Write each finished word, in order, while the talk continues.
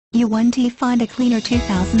You want to find a cleaner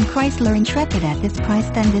 2000 Chrysler Intrepid at this price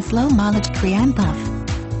than this low-mileage Cayenne Puff.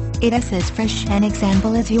 It is as fresh an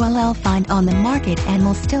example as you'll find on the market and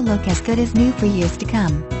will still look as good as new for years to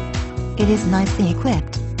come. It is nicely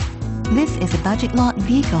equipped. This is a budget lot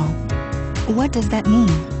vehicle. What does that mean?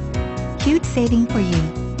 Huge saving for you.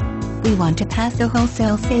 We want to pass the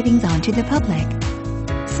wholesale savings on to the public.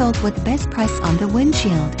 Sold with the best price on the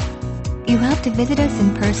windshield. You have to visit us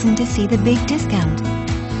in person to see the big discount.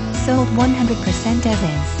 Sold 100% as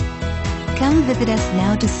is. Come visit us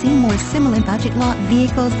now to see more similar budget lot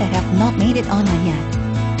vehicles that have not made it online yet.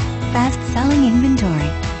 Fast selling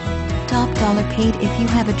inventory. Top dollar paid if you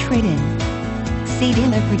have a trade-in. See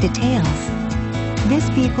dealer for details. This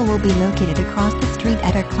vehicle will be located across the street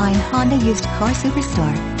at our Klein Honda used car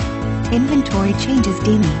superstore. Inventory changes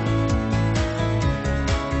daily.